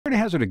to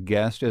hazard a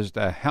guess as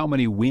to how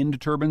many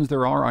wind turbines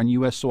there are on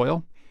U.S.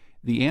 soil?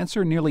 The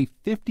answer, nearly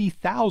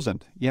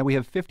 50,000. Yeah, we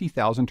have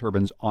 50,000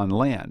 turbines on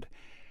land.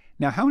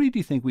 Now, how many do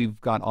you think we've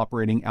got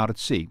operating out at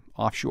sea,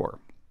 offshore?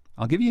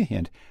 I'll give you a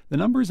hint. The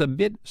number is a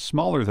bit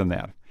smaller than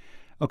that.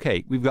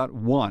 Okay, we've got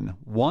one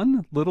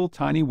little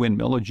tiny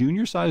windmill, a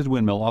junior-sized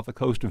windmill off the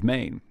coast of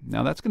Maine.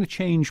 Now, that's going to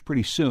change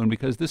pretty soon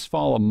because this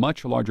fall, a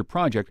much larger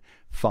project,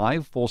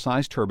 5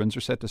 full-size turbines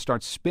are set to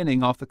start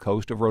spinning off the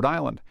coast of Rhode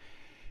Island.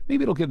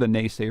 Maybe it'll give the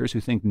naysayers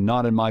who think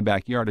not in my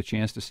backyard a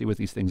chance to see what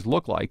these things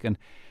look like. And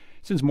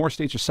since more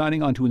states are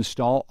signing on to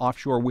install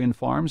offshore wind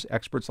farms,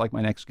 experts like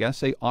my next guest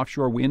say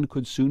offshore wind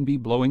could soon be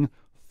blowing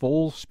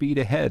full speed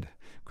ahead.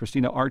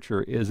 Cristina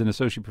Archer is an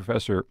associate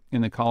professor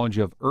in the College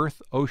of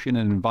Earth, Ocean,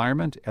 and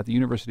Environment at the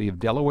University of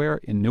Delaware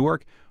in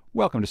Newark.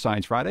 Welcome to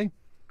Science Friday.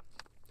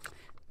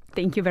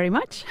 Thank you very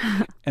much.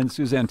 And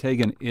Suzanne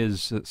Tegen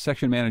is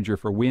section manager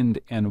for wind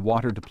and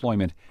water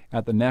deployment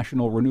at the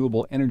National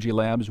Renewable Energy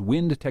Lab's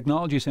Wind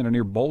Technology Center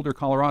near Boulder,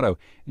 Colorado.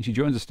 And she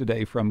joins us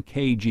today from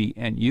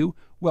KGNU.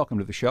 Welcome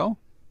to the show.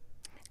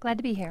 Glad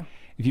to be here.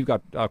 If you've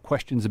got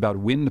questions about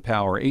wind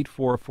power,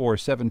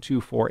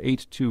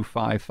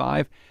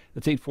 844-724-8255.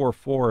 That's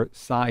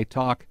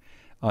 844-SCI-TALK.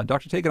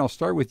 Dr. Tegen, I'll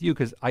start with you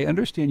because I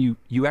understand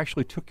you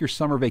actually took your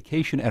summer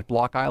vacation at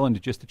Block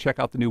Island just to check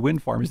out the new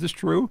wind farm. Is this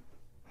true?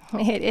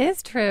 It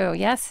is true.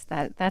 Yes,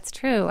 that's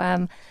true.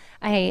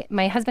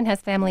 My husband has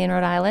family in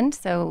Rhode Island,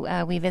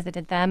 so we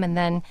visited them and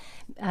then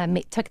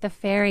took the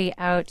ferry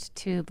out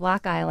to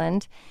Block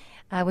Island,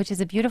 which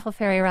is a beautiful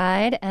ferry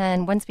ride.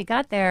 And once we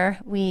got there,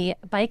 we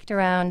biked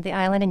around the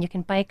island, and you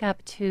can bike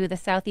up to the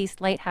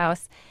Southeast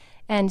Lighthouse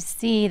and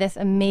see this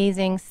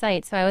amazing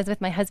sight. So I was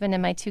with my husband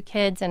and my 2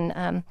 kids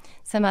and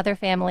some other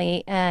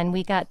family, and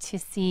we got to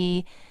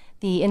see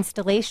the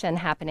installation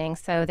happening.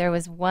 So there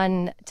was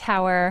one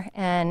tower,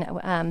 and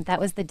that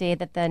was the day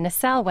that the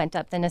nacelle went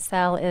up. The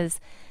nacelle is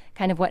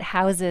kind of what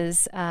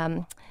houses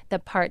the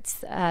parts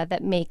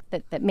that make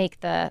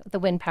the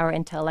wind power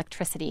into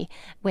electricity,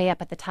 way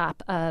up at the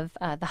top of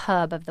the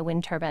hub of the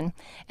wind turbine.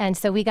 And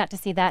so we got to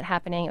see that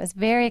happening. It was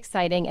very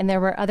exciting, and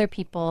there were other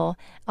people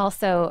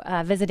also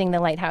visiting the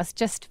lighthouse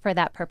just for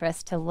that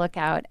purpose, to look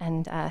out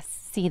and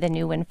see the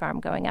new wind farm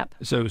going up.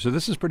 So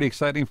this is pretty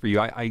exciting for you.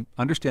 I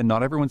understand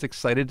not everyone's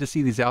excited to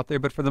see these out there,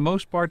 but for the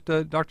most part,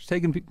 Dr.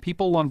 Tegen,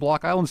 people on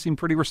Block Island seem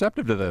pretty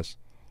receptive to this.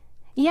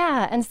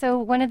 Yeah, and so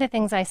one of the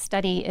things I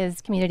study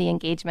is community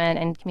engagement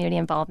and community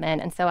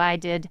involvement, and so I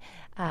did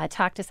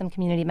talk to some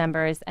community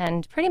members,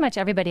 and pretty much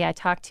everybody I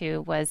talked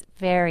to was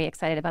very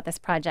excited about this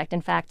project. In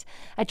fact,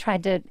 I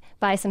tried to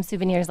buy some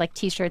souvenirs like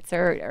T-shirts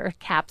or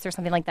caps or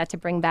something like that to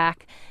bring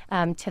back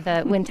to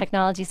the Wind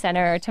Technology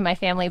Center or to my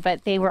family,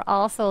 but they were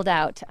all sold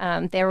out.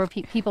 There were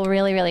people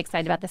really, really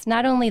excited about this,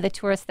 not only the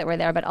tourists that were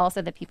there, but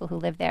also the people who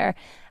live there.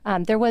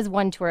 There was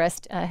one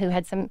tourist who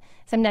had some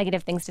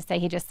negative things to say.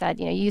 He just said,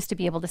 you used to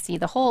be able to see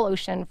the whole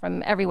ocean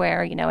from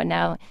everywhere, and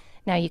now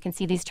you can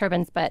see these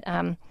turbines, but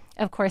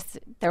of course,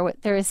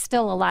 there is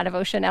still a lot of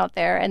ocean out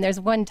there, and there's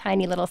one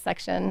tiny little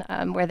section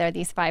where there are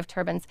these 5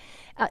 turbines.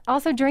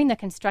 Also, during the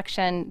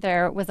construction,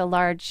 there was a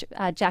large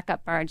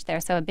jack-up barge there,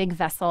 so a big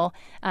vessel,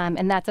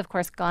 and that's, of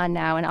course, gone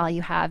now, and all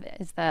you have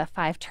is the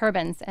 5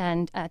 turbines.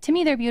 And to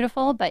me, they're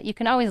beautiful, but you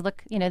can always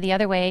look, the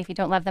other way if you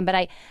don't love them.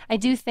 But I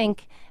do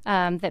think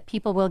that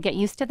people will get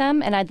used to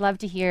them, and I'd love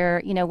to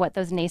hear, what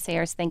those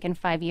naysayers think in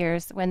 5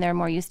 years when they're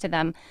more used to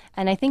them.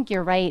 And I think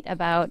you're right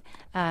about,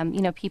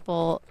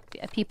 people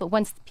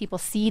once people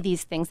see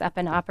these things up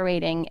and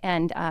operating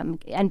and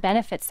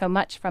benefit so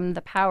much from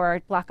the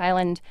power, Block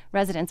Island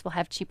residents will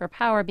have cheaper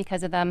power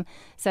because of them.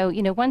 So,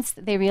 once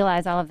they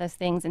realize all of those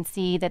things and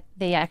see that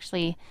they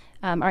actually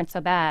aren't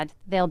so bad,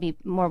 they'll be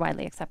more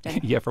widely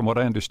accepted. Yeah, from what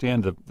I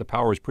understand, the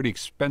power is pretty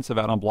expensive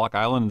out on Block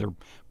Island. They're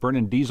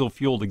burning diesel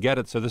fuel to get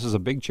it, so this is a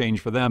big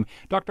change for them.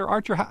 Dr.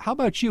 Archer, how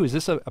about you? Is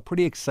this a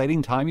pretty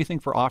exciting time, you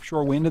think, for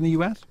offshore wind in the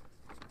U.S.?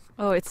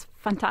 Oh, it's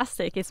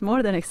fantastic. It's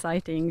more than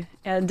exciting.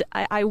 And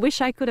I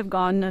wish I could have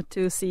gone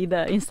to see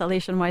the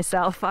installation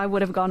myself. I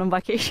would have gone on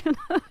vacation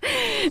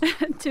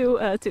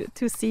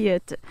to see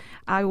it.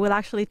 I will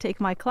actually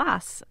take my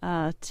class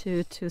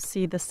to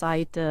see the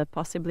site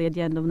possibly at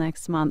the end of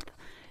next month.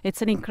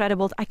 It's an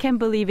incredible, I can't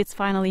believe it's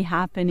finally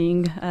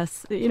happening.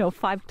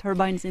 5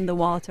 turbines in the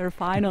water,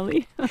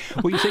 finally.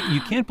 Well, you say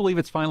you can't believe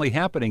it's finally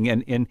happening.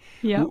 And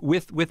yeah.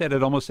 with that,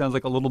 it almost sounds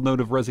like a little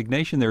note of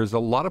resignation. There's a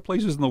lot of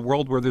places in the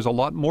world where there's a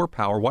lot more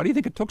power. Why do you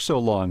think it took so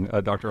long,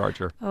 Dr.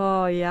 Archer?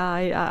 Oh,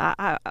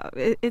 yeah.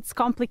 It's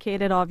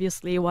complicated,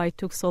 obviously, why it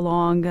took so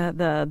long.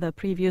 The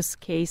previous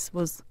case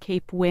was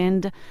Cape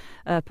Wind,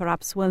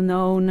 perhaps well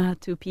known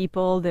to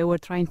people. They were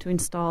trying to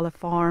install a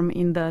farm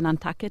in the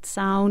Nantucket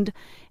Sound,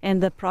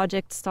 and the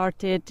project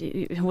started,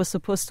 it was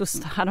supposed to,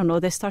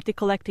 they started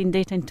collecting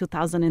data in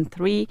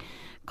 2003,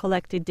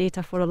 collected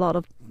data for a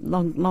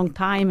long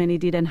time, and it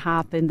didn't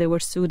happen. They were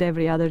sued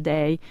every other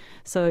day,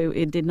 so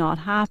it did not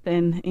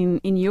happen.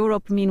 In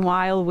Europe,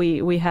 meanwhile,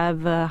 we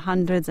have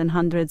hundreds and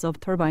hundreds of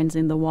turbines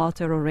in the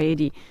water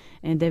already,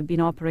 and they've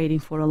been operating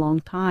for a long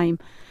time.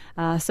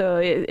 So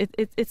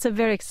it's a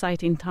very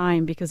exciting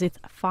time because it's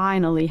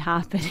finally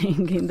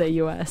happening in the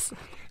U.S.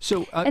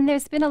 So, and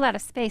there's been a lot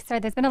of space.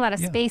 There's been a lot of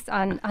space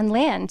on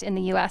land in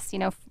the U.S.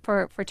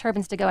 For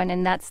turbines to go in,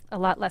 and that's a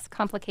lot less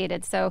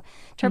complicated. So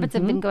turbines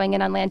have been going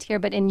in on land here,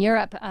 but in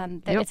Europe,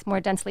 it's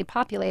more densely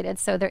populated.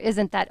 So there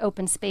isn't that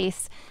open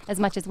space as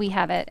much as we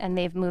have it, and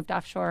they've moved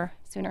offshore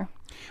sooner.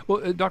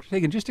 Well, Dr.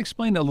 Tegen, just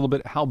explain a little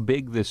bit how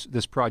big this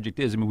project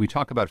is. I mean, we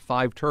talk about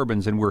 5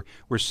 turbines, and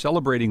we're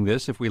celebrating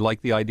this if we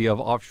like the idea of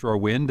offshore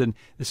wind, and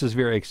this is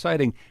very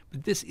exciting.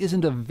 But this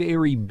isn't a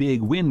very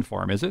big wind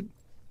farm, is it?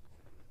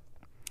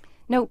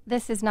 No,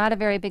 this is not a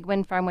very big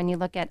wind farm when you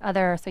look at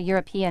other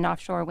European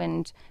offshore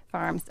wind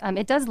farms.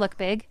 It does look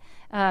big.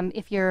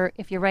 If you're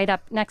right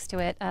up next to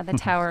it, the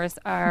towers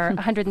are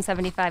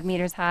 175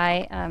 meters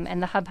high,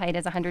 and the hub height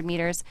is 100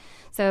 meters.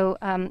 So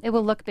it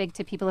will look big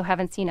to people who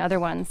haven't seen other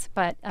ones.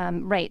 But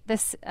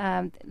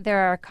there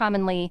are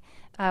commonly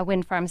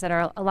wind farms that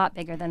are a lot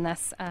bigger than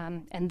this,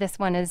 and this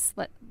one is,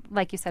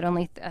 like you said,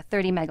 only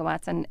 30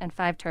 megawatts and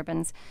 5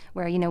 turbines,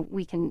 where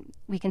we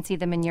can see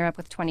them in Europe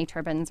with 20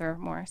 turbines or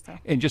more. So.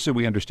 And just so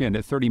we understand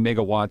it, 30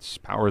 megawatts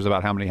powers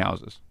about how many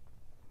houses?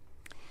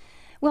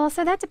 Well,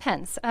 so that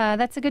depends.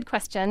 That's a good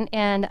question.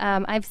 And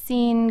I've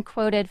seen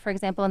quoted, for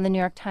example, in the New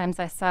York Times,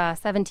 I saw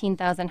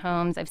 17,000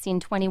 homes. I've seen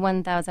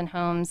 21,000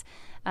 homes.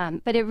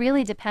 But it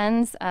really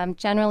depends.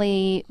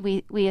 Generally,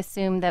 we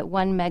assume that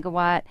 1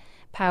 megawatt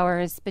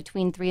powers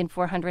between 300 and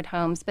 400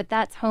 homes. But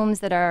that's homes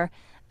that are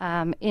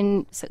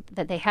so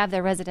that they have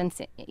their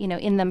residents,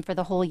 in them for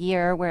the whole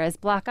year, whereas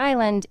Block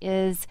Island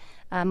is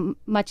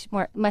much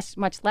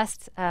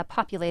less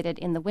populated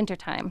in the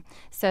wintertime.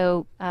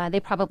 So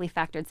they probably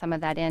factored some of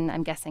that in,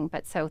 I'm guessing.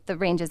 But so the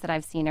ranges that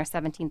I've seen are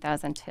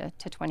 17,000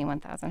 to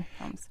 21,000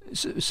 homes.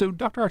 So,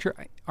 Dr.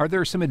 Archer, are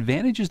there some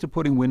advantages to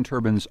putting wind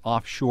turbines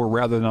offshore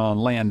rather than on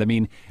land? I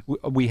mean,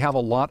 we have a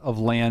lot of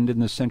land in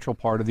the central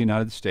part of the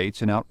United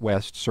States and out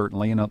west,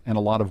 certainly, and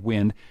a lot of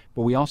wind.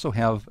 But we also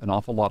have an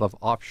awful lot of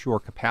offshore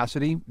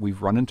capacity.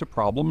 We've run into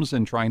problems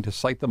in trying to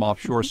site them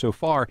offshore so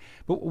far.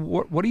 But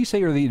what do you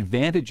say are the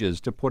advantages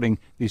to putting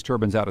these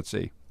turbines out at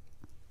sea?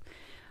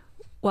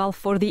 Well,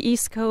 for the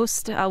East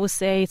Coast, I would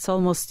say it's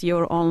almost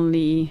your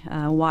only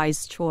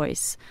wise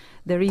choice.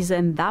 There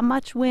isn't that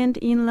much wind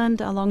inland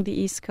along the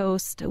East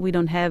Coast. We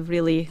don't have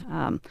really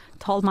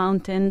tall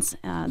mountains.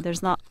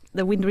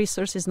 The wind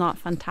resource is not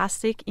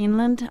fantastic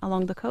inland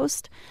along the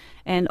coast.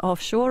 And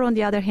offshore, on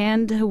the other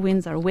hand,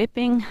 winds are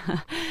whipping.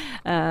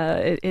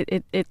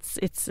 It's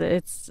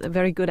a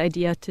very good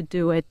idea to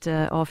do it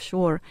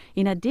offshore.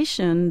 In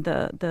addition,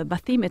 the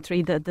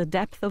bathymetry, the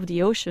depth of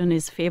the ocean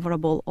is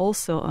favorable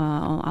also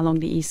along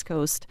the East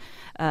Coast.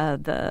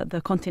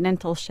 The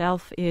continental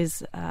shelf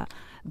is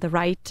the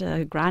right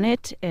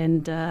granite,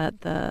 and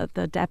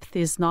the depth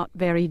is not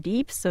very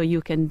deep, so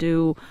you can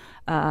do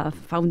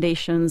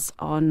foundations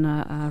on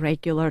a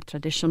regular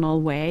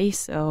traditional way.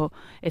 So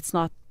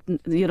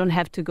you don't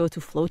have to go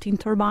to floating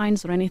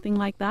turbines or anything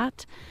like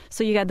that.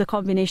 So you get the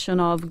combination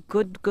of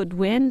good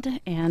wind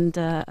and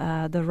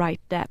the right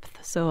depth.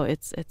 So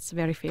it's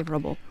very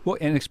favorable. Well,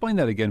 and explain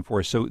that again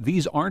for us. So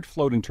these aren't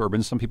floating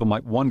turbines. Some people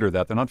might wonder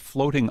that they're not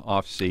floating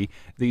off sea.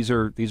 These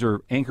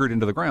are anchored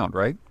into the ground,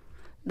 right?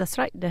 That's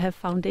right. They have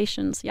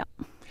foundations. Yeah.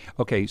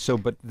 Okay,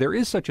 but there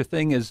is such a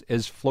thing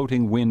as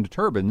floating wind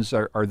turbines.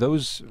 Are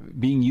those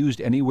being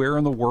used anywhere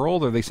in the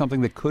world? Are they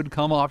something that could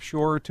come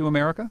offshore to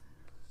America?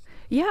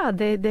 Yeah,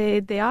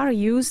 they are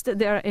used.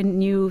 They're a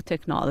new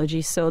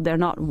technology, so they're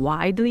not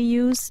widely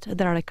used.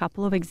 There are a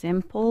couple of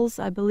examples,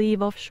 I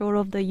believe, offshore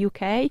of the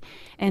UK,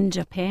 and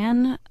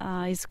Japan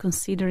is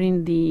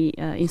considering the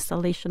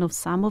installation of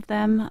some of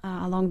them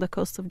along the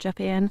coast of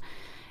Japan,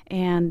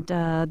 and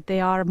they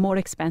are more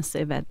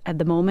expensive at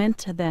the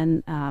moment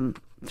than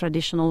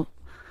traditional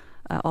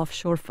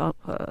offshore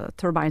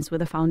turbines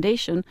with a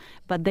foundation,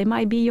 but they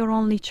might be your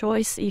only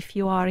choice if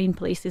you are in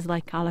places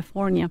like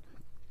California,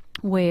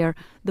 where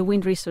the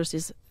wind resource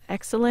is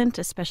excellent,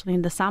 especially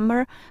in the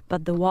summer,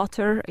 but the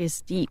water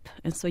is deep,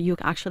 and so you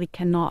actually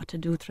cannot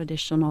do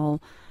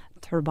traditional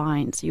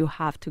turbines. You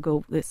have to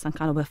go with some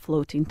kind of a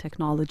floating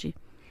technology.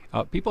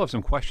 People have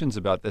some questions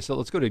about this, so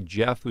let's go to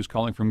Jeff, who's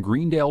calling from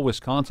Greendale,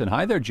 Wisconsin.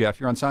 Hi there, Jeff.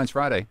 You're on Science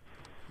Friday.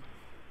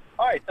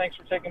 Hi, thanks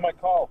for taking my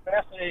call.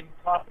 Fascinating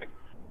topic.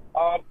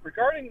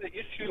 Regarding the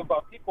issue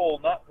about people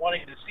not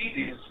wanting to see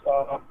these,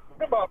 what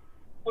about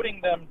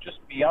putting them just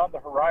beyond the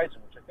horizon,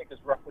 which I think is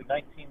roughly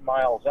 19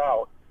 miles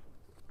out?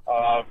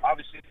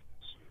 Obviously, it's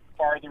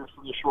farther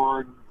from the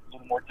shore and a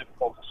little more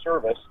difficult to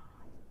service.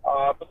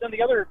 But then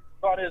the other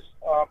thought is,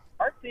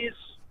 aren't these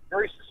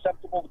very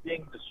susceptible to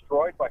being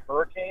destroyed by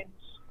hurricanes?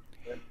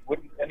 And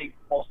wouldn't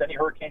almost any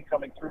hurricane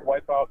coming through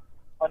wipe out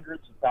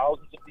hundreds and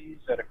thousands of these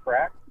at a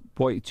crack?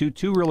 Boy,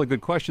 two really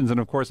good questions, and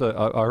of course, a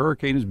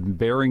hurricane is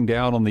bearing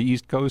down on the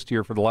East Coast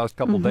here for the last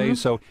couple of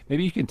days. So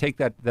maybe you can take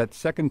that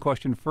second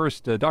question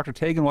first. Dr.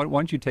 Tegen, why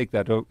don't you take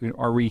that?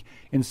 Are we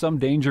in some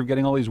danger of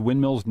getting all these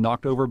windmills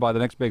knocked over by the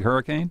next big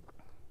hurricane?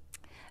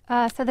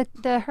 So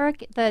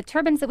the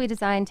turbines that we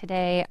designed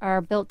today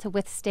are built to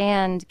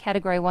withstand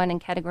Category 1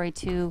 and Category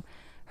 2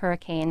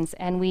 hurricanes,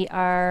 and we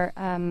are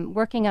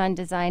working on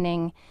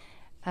designing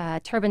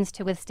turbines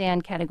to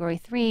withstand Category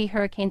 3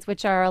 hurricanes,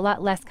 which are a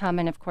lot less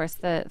common, of course,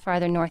 the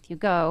farther north you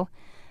go.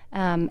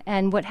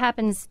 And what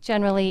happens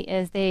generally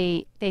is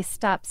they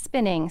stop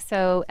spinning.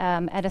 So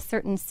at a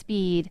certain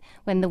speed,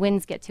 when the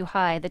winds get too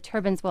high, the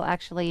turbines will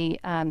actually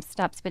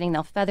stop spinning.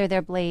 They'll feather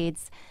their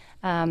blades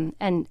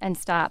and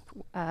stop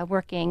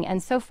working.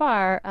 And so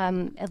far,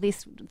 at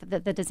least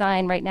the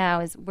design right now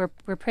is we're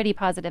pretty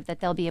positive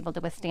that they'll be able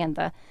to withstand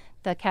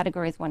the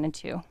Categories 1 and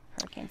 2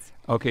 hurricanes.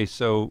 Okay,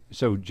 so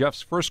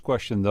Jeff's first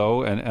question,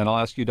 though, and I'll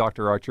ask you,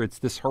 Dr. Archer, it's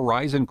this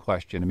horizon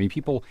question. I mean,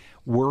 people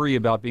worry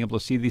about being able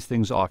to see these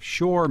things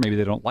offshore. Maybe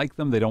they don't like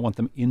them. They don't want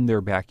them in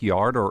their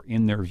backyard or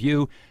in their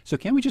view. So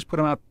can we just put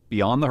them out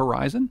beyond the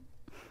horizon?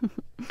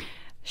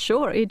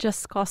 Sure, it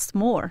just costs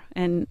more.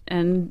 And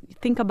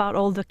think about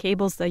all the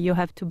cables that you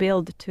have to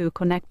build to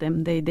connect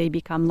them. They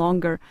become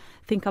longer.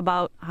 Think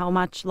about how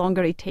much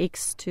longer it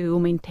takes to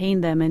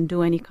maintain them and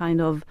do any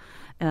kind of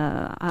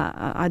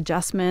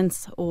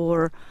adjustments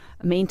or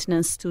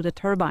maintenance to the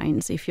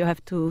turbines if you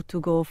have to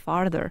go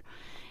farther.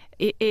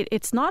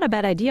 It's not a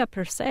bad idea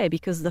per se,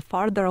 because the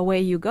farther away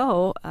you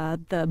go,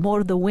 the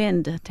more the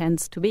wind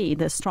tends to be,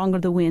 the stronger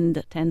the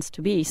wind tends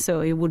to be.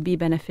 So it would be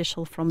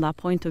beneficial from that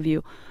point of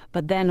view.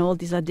 But then all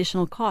these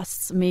additional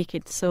costs make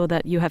it so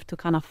that you have to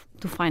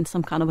to find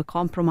some kind of a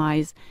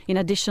compromise. In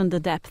addition, the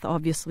depth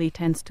obviously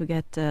tends to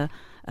get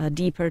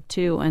deeper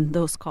too, and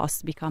those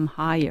costs become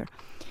higher.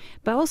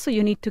 But also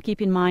you need to keep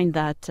in mind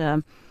that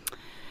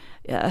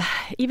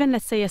even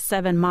let's say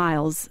 7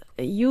 miles,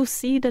 you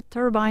see the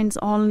turbines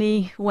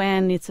only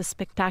when it's a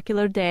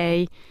spectacular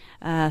day,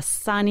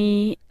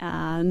 sunny,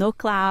 no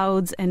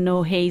clouds and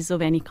no haze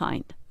of any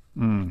kind.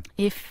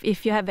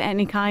 If you have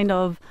any kind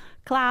of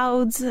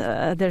clouds,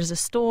 there's a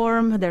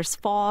storm, there's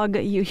fog,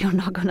 you're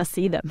not going to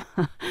see them.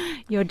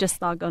 You're just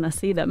not going to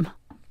see them.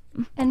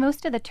 And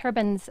most of the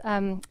turbines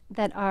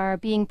that are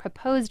being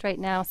proposed right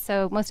now,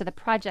 so most of the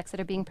projects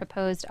that are being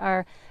proposed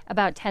are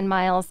about 10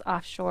 miles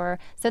offshore.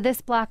 So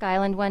this Block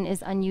Island one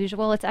is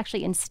unusual. It's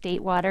actually in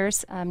state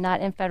waters, not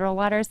in federal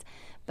waters,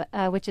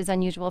 but, which is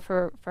unusual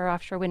for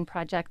offshore wind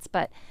projects,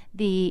 but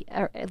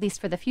or at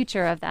least for the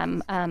future of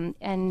them.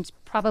 And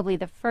probably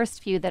the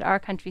first few that our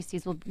country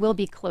sees will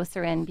be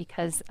closer in,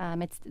 because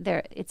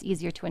it's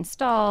easier to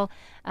install,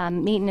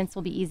 maintenance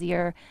will be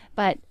easier.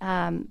 But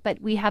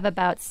we have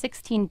about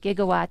 16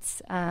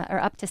 gigawatts, or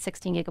up to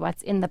 16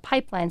 gigawatts in the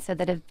pipeline, so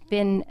that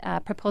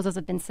proposals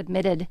have been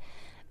submitted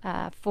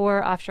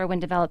for offshore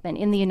wind development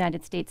in the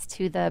United States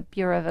to the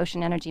Bureau of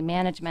Ocean Energy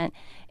Management.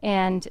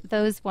 And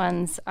those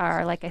ones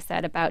are, like I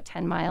said, about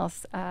 10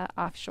 miles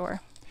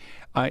offshore.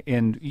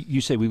 And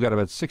you say we've got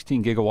about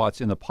 16 gigawatts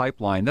in the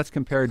pipeline. That's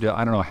compared to,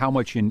 I don't know, how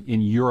much in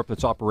Europe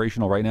that's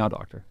operational right now,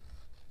 Doctor?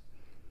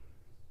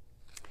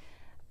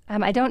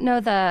 I don't know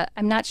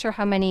I'm not sure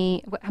how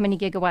many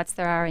gigawatts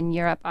there are in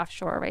Europe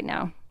offshore right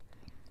now.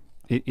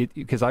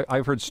 Because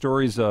I've heard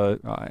stories, I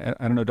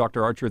don't know,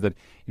 Dr. Archer, that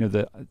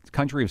the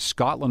country of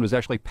Scotland was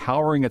actually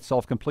powering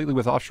itself completely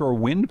with offshore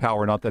wind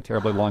power not that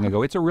terribly long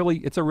ago. It's a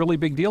really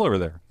big deal over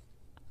there.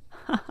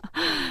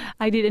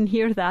 I didn't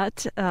hear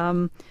that.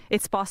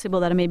 It's possible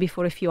that maybe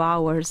for a few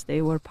hours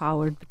they were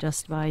powered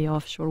just by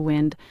offshore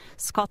wind.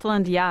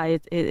 Scotland, yeah,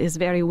 it is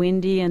very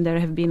windy, and there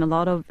have been a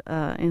lot of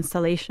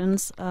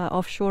installations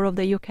offshore of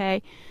the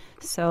UK.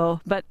 So,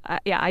 but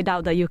I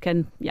doubt that you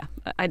can. Yeah,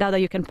 I doubt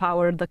that you can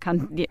power the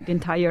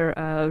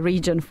entire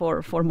region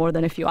for more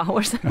than a few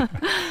hours.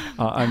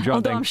 I'm John.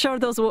 Although I'm sure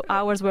those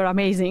hours were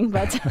amazing,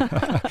 but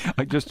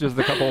just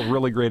a couple of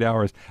really great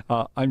hours.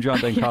 I'm John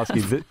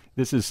Dankowski. Yeah.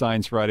 This is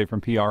Science Friday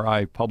from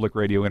PRI Public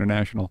Radio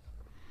International.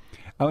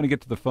 I want to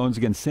get to the phones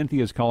again.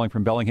 Cynthia is calling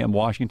from Bellingham,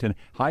 Washington.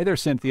 Hi there,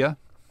 Cynthia.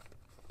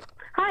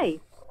 Hi.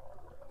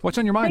 What's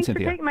on your mind, Thanks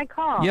Cynthia? for taking my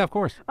call. Yeah, of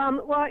course.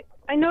 Well,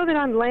 I know that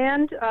on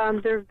land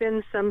there have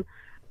been some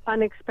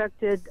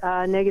unexpected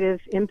negative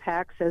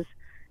impacts, as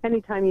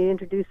anytime you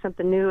introduce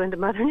something new into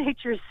Mother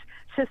Nature's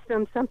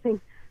system, something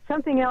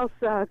else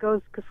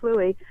goes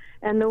kaslooey.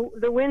 And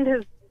the wind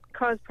has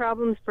caused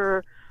problems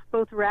for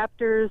both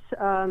raptors,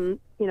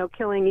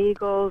 killing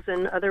eagles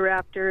and other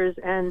raptors,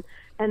 and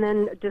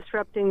then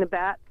disrupting the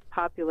bat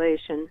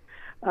population.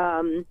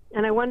 And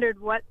I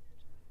wondered what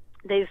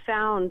they've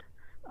found.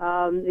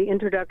 The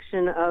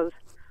introduction of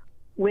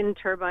wind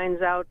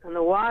turbines out on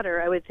the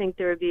water, I would think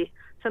there would be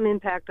some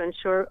impact on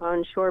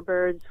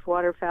shorebirds,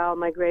 waterfowl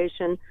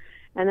migration,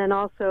 and then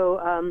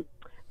also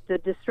the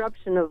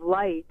disruption of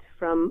light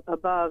from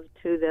above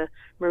to the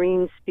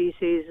marine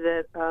species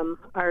that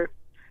are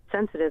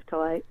sensitive to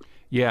light.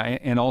 Yeah,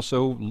 and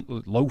also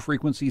low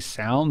frequency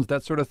sounds,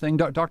 that sort of thing.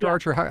 Dr.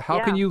 Archer,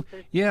 how can you?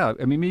 Yeah,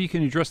 I mean, maybe you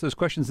can address those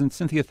questions. And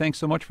Cynthia, thanks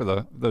so much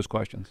for those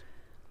questions.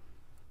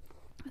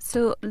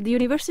 So the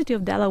University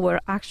of Delaware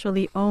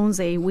actually owns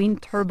a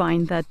wind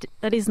turbine that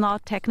is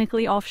not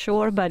technically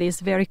offshore, but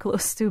is very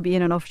close to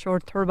being an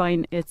offshore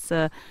turbine. It's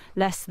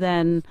less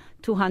than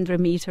 200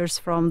 meters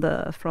from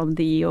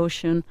the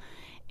ocean.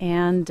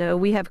 And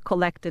we have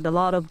collected a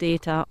lot of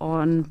data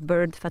on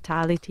bird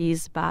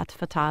fatalities, bat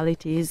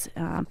fatalities,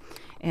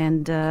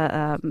 and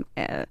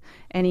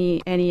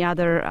any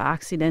other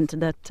accident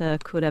that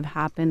could have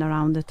happened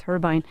around the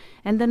turbine.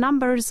 And the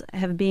numbers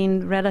have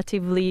been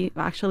relatively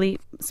actually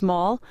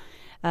small.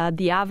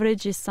 The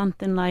average is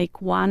something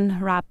like one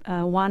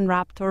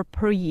raptor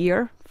per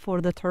year for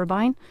the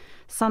turbine.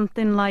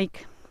 Something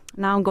like,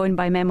 now I'm going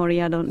by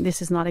memory,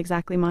 this is not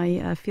exactly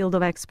my field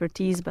of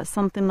expertise, but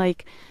something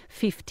like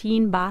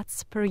 15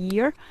 bats per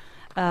year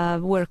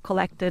were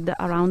collected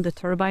around the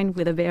turbine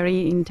with a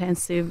very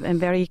intensive and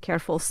very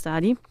careful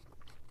study.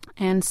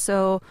 And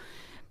so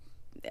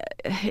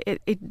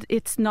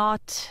it's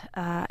not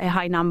a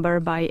high number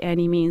by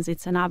any means.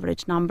 It's an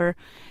average number.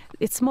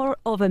 It's more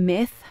of a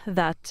myth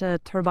that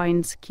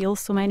turbines kill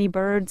so many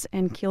birds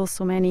and kill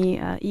so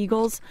many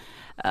eagles.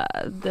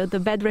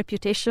 The bad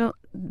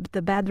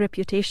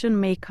reputation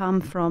may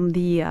come from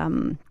the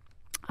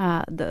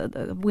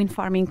wind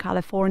farm in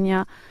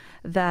California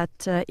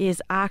that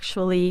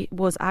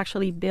was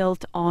actually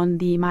built on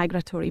the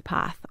migratory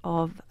path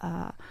of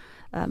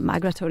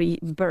migratory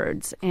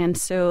birds, and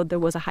so there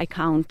was a high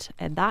count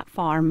at that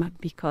farm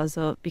because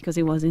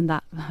it was in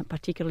that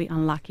particularly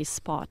unlucky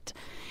spot.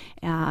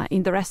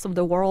 In the rest of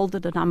the world,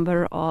 the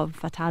number of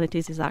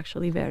fatalities is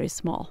actually very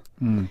small.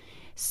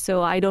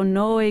 So I don't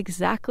know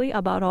exactly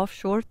about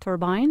offshore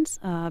turbines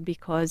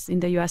because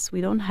in the U.S.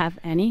 we don't have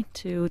any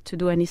to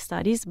do any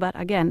studies. But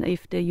again,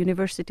 if the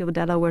University of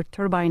Delaware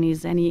turbine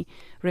is any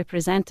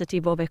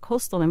representative of a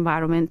coastal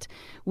environment,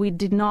 we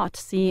did not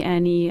see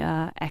any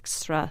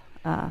extra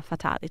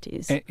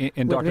fatalities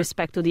with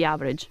respect to the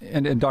average.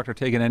 And Dr.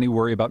 Tegen, any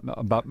worry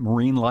about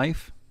marine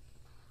life?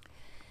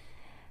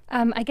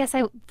 I guess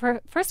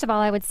first of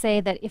all, I would say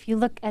that if you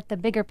look at the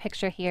bigger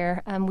picture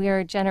here, we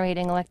are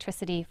generating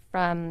electricity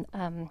from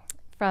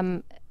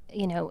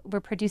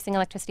we're producing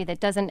electricity that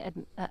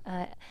doesn't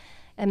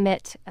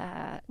emit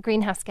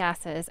greenhouse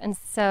gases. And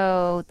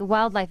so the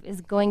wildlife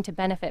is going to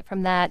benefit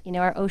from that.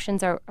 Our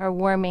oceans are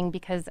warming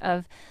because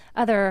of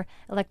other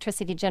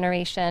electricity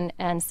generation.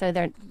 And so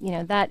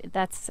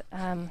that's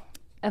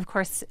of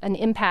course, an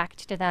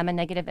impact to them, a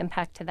negative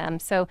impact to them.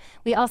 So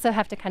we also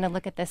have to kind of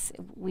look at this.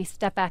 We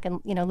step back and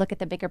look at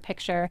the bigger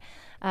picture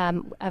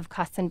of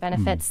costs and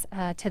benefits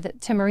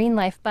to marine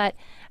life. But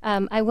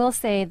I will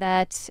say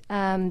that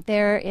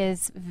there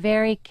is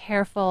very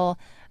careful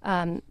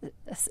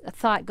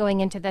thought going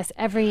into this.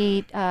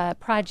 Every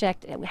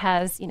project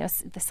has,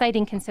 the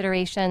siting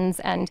considerations,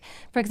 and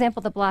for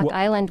example, the Block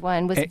Island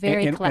one was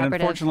very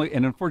collaborative.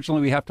 And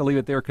unfortunately, we have to leave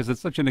it there because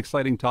it's such an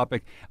exciting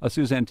topic.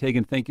 Suzanne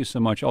Tegen, thank you so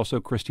much. Also,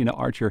 Cristina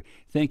Archer,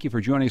 thank you for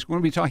joining us. We're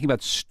going to be talking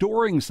about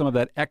storing some of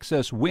that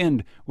excess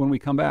wind when we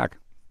come back.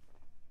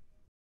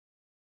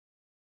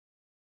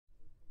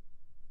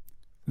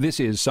 This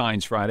is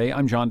Science Friday.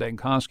 I'm John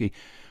Dankosky.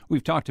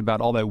 We've talked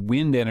about all that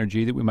wind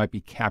energy that we might be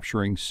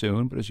capturing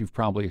soon, but as you've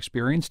probably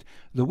experienced,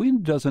 the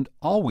wind doesn't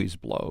always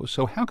blow.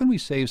 So how can we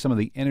save some of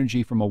the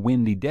energy from a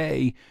windy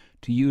day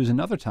to use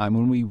another time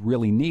when we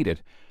really need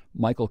it?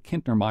 Michael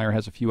Kintner-Meyer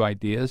has a few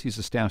ideas. He's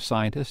a staff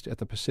scientist at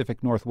the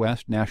Pacific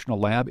Northwest National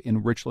Lab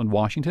in Richland,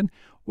 Washington.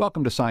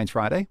 Welcome to Science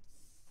Friday.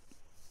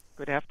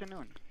 Good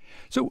afternoon.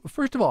 So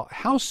first of all,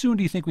 how soon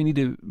do you think we need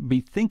to be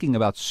thinking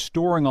about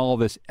storing all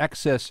this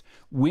excess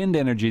wind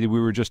energy that we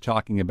were just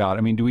talking about?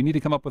 I mean, do we need to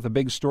come up with a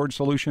big storage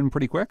solution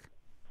pretty quick?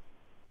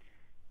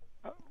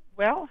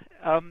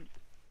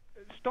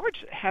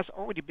 Storage has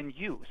already been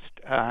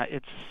used.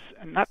 It's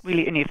not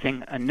really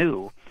anything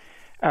new.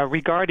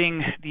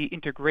 Regarding the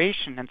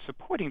integration and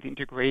supporting the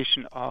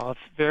integration of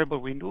variable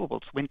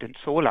renewables, wind and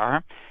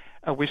solar,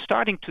 we're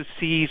starting to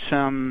see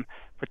some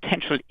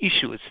potential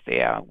issues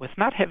there with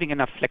not having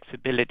enough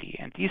flexibility.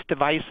 And these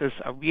devices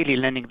are really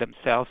lending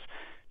themselves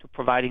to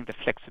providing the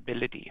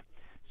flexibility.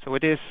 So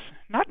it is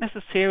not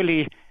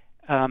necessarily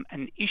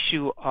an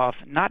issue of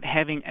not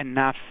having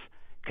enough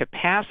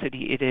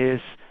capacity. It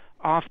is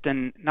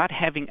often not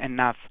having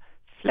enough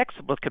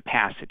flexible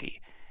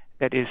capacity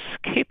that is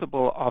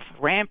capable of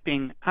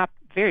ramping up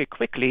very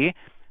quickly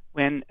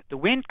when the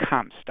wind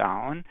comes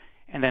down,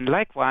 and then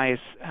likewise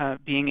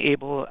being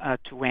able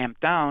to ramp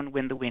down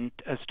when the wind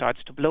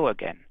starts to blow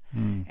again.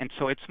 And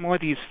so it's more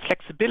these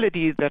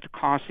flexibility that are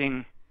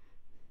causing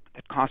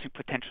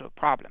potential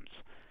problems.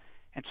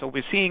 And so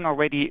we're seeing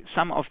already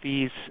some of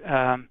these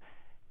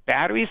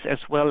batteries as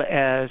well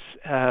as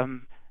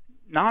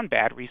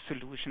non-battery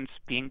solutions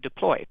being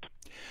deployed.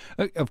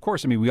 Of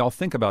course, I mean, we all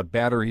think about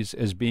batteries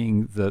as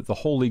being the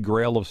holy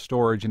grail of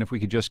storage, and if we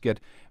could just get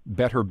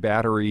better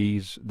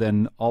batteries,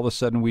 then all of a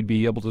sudden we'd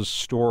be able to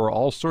store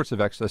all sorts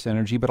of excess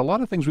energy. But a lot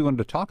of things we wanted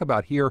to talk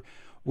about here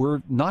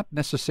were not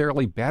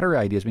necessarily battery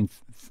ideas. I mean,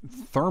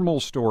 thermal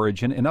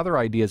storage and other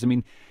ideas. I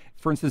mean,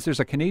 for instance, there's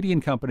a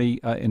Canadian company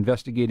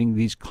investigating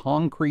these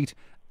concrete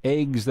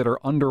eggs that are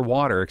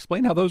underwater.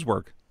 Explain how those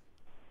work.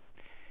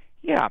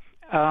 Yeah.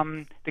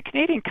 The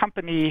Canadian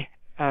company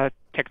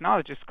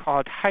technology is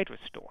called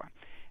HydroStore.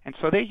 And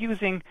so they're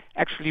using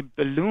actually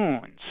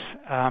balloons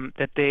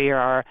that they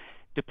are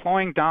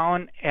deploying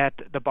down at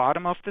the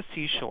bottom of the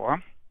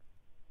seashore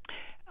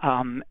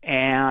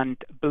and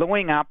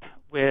blowing up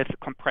with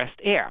compressed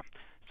air.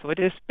 So it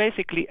is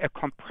basically a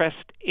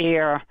compressed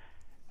air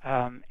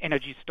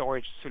energy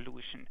storage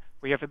solution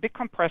where you have a big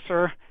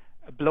compressor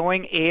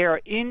blowing air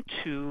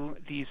into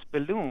these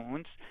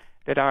balloons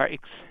that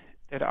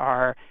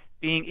are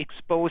being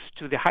exposed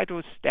to the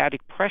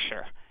hydrostatic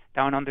pressure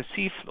down on the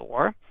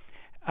seafloor.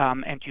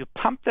 And you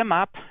pump them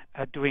up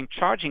during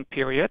charging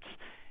periods.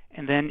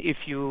 And then if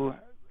you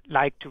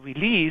like to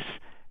release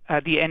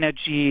the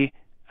energy,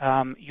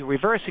 you're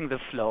reversing the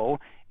flow.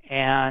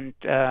 And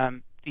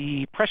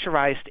the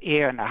pressurized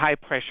air and the high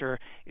pressure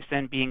is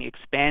then being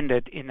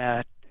expanded in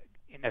a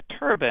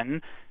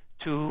turbine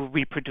to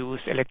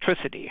reproduce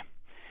electricity.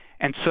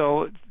 And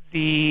so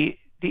the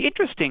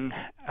interesting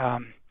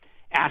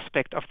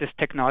aspect of this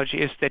technology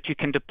is that you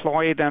can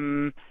deploy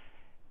them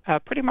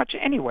pretty much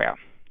anywhere.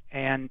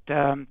 And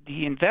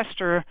the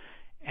investor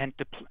and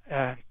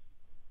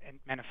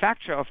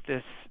manufacturer of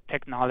this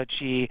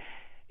technology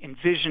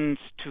envisions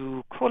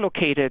to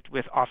co-locate it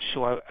with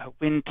offshore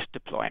wind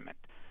deployment.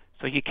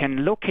 So you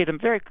can locate them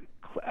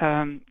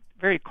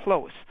very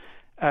close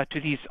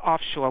to these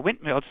offshore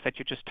windmills that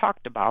you just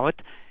talked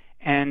about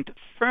and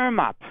firm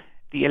up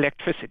the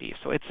electricity.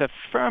 So it's a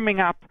firming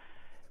up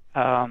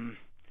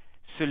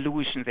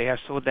solution there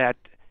so that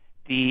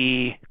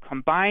the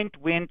combined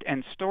wind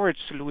and storage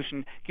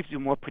solution gives you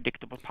more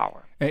predictable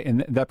power.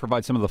 And that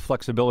provides some of the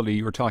flexibility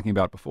you were talking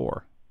about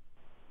before.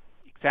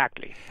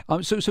 Exactly.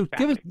 So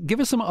Exactly. give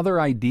us some other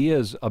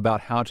ideas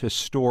about how to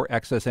store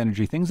excess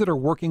energy, things that are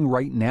working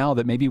right now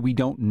that maybe we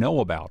don't know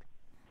about.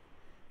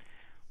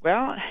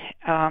 Well,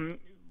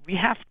 we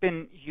have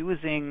been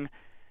using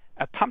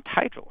pumped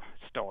hydro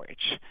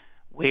storage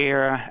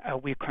where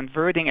we're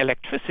converting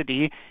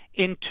electricity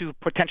into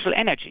potential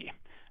energy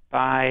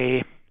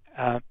by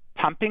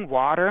pumping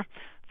water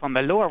from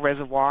a lower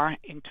reservoir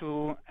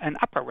into an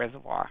upper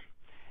reservoir.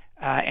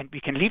 And we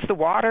can leave the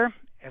water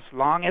as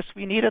long as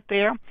we need it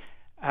there.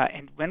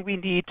 And when we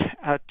need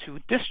to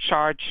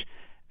discharge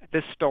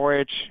this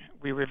storage,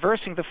 we're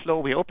reversing the flow,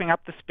 we're opening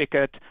up the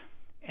spigot,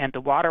 and the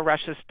water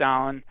rushes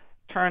down,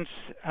 turns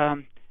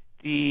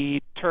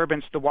the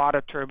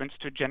water turbines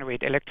to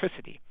generate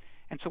electricity.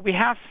 And so we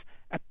have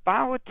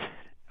about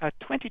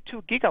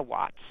 22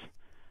 gigawatts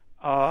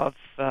of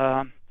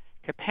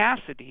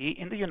capacity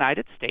in the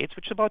United States,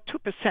 which is about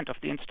 2% of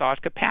the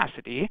installed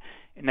capacity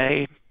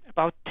in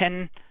about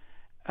 1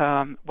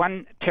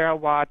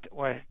 terawatt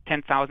or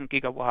 10,000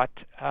 gigawatt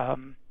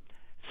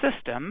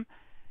system,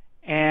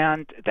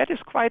 and that is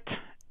quite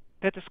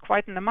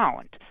an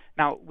amount.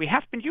 Now, we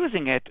have been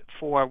using it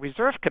for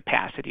reserve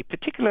capacity,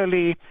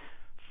 particularly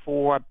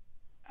for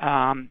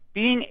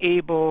being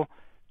able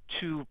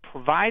to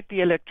provide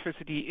the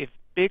electricity if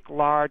big,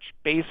 large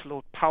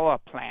baseload power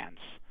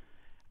plants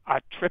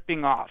are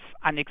tripping off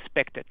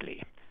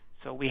unexpectedly.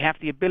 So we have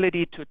the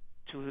ability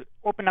to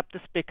open up the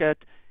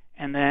spigot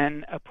and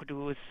then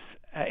produce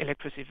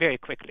electricity very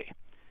quickly.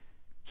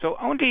 So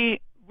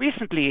only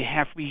recently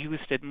have we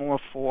used it more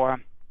for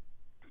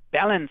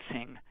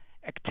balancing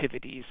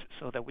activities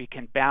so that we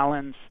can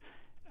balance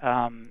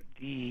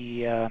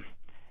the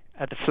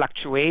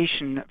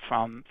fluctuation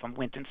from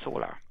wind and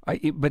solar.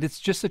 But it's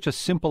just such a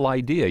simple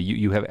idea.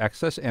 You have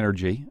excess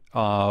energy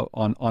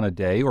on a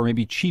day, or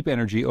maybe cheap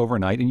energy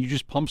overnight, and you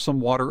just pump some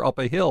water up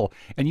a hill.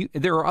 And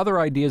there are other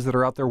ideas that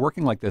are out there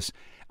working like this.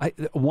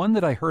 One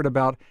that I heard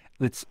about,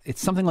 it's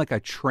something like a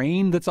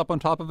train that's up on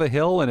top of a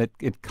hill, and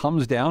it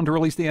comes down to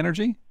release the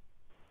energy?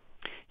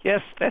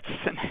 Yes, that's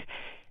an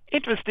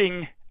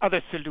interesting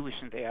other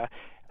solution there.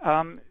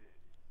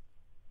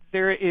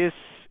 There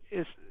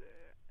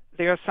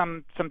are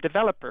some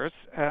developers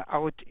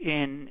out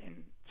in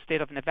the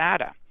state of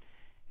Nevada,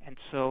 and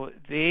so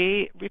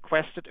they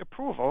requested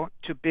approval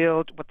to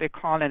build what they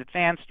call an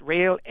advanced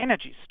rail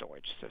energy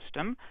storage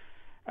system.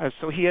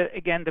 So here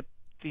again,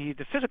 the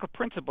physical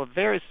principle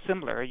very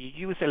similar. You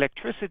use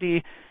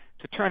electricity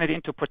to turn it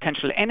into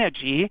potential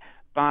energy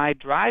by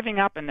driving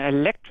up an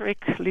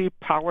electrically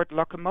powered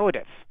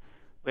locomotive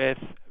with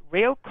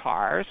rail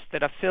cars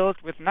that are filled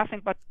with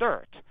nothing but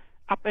dirt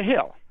up a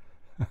hill.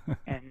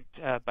 And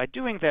by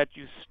doing that,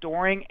 you're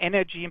storing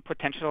energy and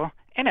potential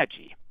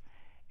energy.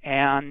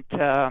 And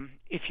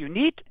if you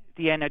need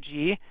the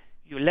energy,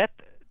 you let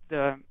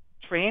the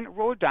train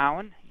roll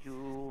down,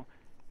 you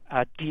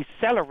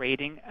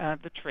decelerating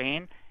the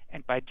train,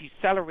 and by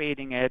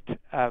decelerating it,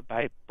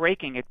 by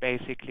braking it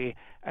basically,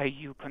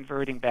 you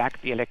converting back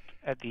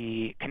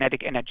the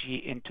kinetic energy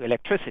into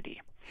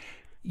electricity.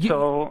 It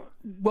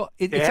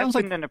sounds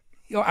like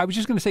I was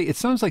just going to say, it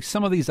sounds like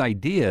some of these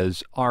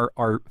ideas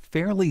are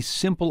fairly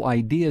simple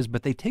ideas,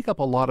 but they take up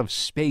a lot of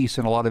space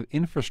and a lot of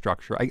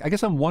infrastructure. I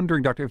guess I'm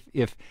wondering, Doctor,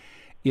 if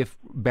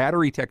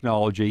battery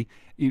technology,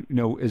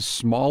 as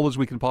small as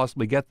we can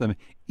possibly get them,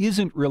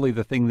 isn't really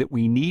the thing that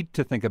we need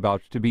to think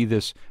about to be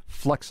this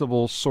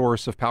flexible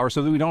source of power,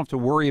 so that we don't have to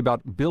worry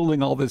about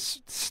building all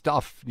this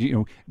stuff,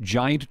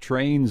 giant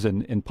trains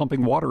and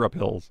pumping water up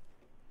hills.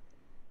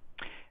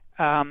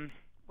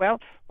 Well,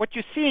 what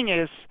you're seeing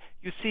is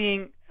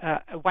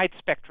a wide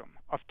spectrum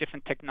of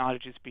different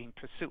technologies being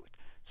pursued.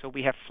 So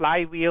we have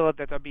flywheel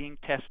that are being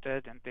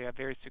tested, and they are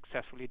very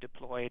successfully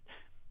deployed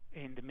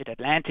in the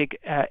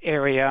mid-Atlantic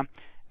area.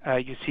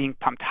 You're seeing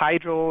pumped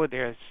hydro.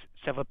 There's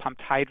several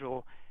pumped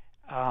hydro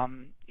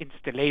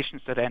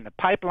installations that are in the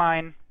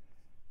pipeline.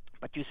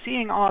 But you're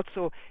seeing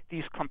also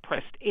these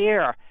compressed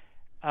air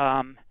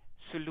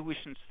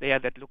solutions there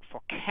that look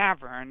for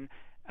cavern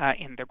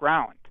in the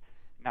ground.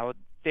 Now,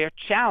 their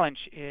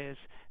challenge is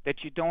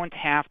that you don't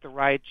have the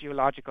right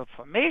geological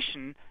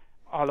formation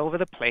all over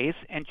the place,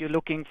 and you're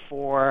looking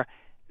for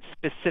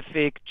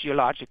specific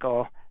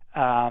geological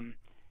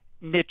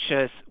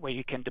niches where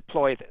you can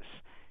deploy this.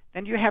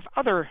 Then you have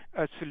other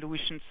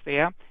solutions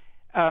there.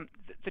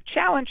 The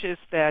challenge is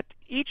that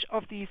each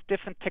of these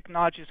different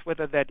technologies,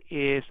 whether that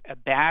is a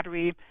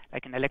battery,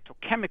 like an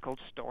electrochemical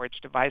storage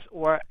device,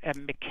 or a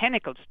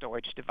mechanical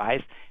storage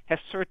device, has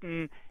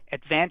certain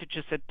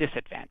advantages and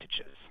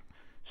disadvantages.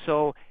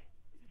 So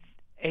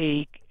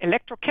a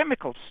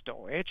electrochemical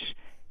storage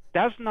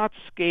does not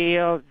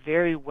scale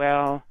very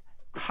well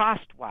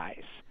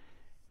cost-wise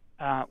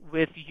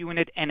with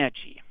unit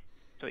energy.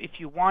 So if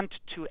you want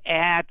to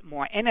add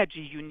more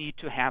energy, you need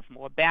to have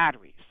more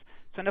batteries.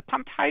 So in a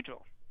pumped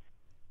hydro,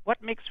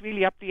 what makes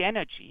really up the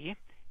energy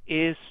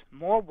is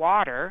more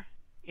water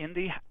in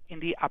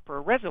the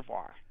upper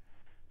reservoir.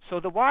 So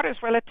the water is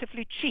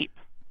relatively cheap.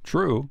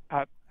 True.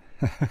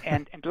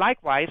 And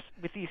likewise,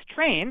 with these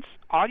trains,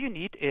 all you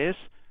need is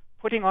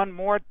putting on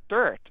more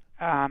dirt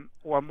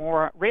or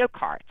more rail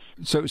carts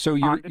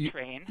on the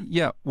train.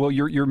 Yeah, well,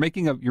 you're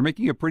making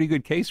a pretty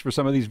good case for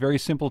some of these very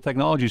simple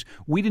technologies.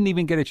 We didn't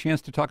even get a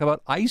chance to talk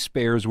about ice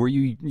bears, where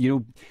you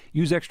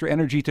use extra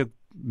energy to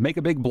make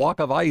a big block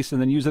of ice and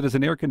then use it as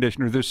an air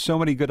conditioner. There's so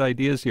many good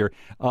ideas here.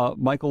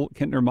 Michael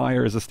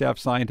Kintner-Meyer is a staff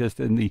scientist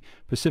in the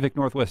Pacific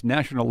Northwest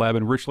National Lab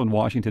in Richland,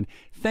 Washington.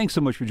 Thanks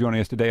so much for joining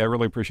us today. I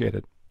really appreciate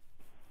it.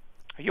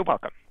 You're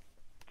welcome.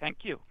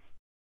 Thank you.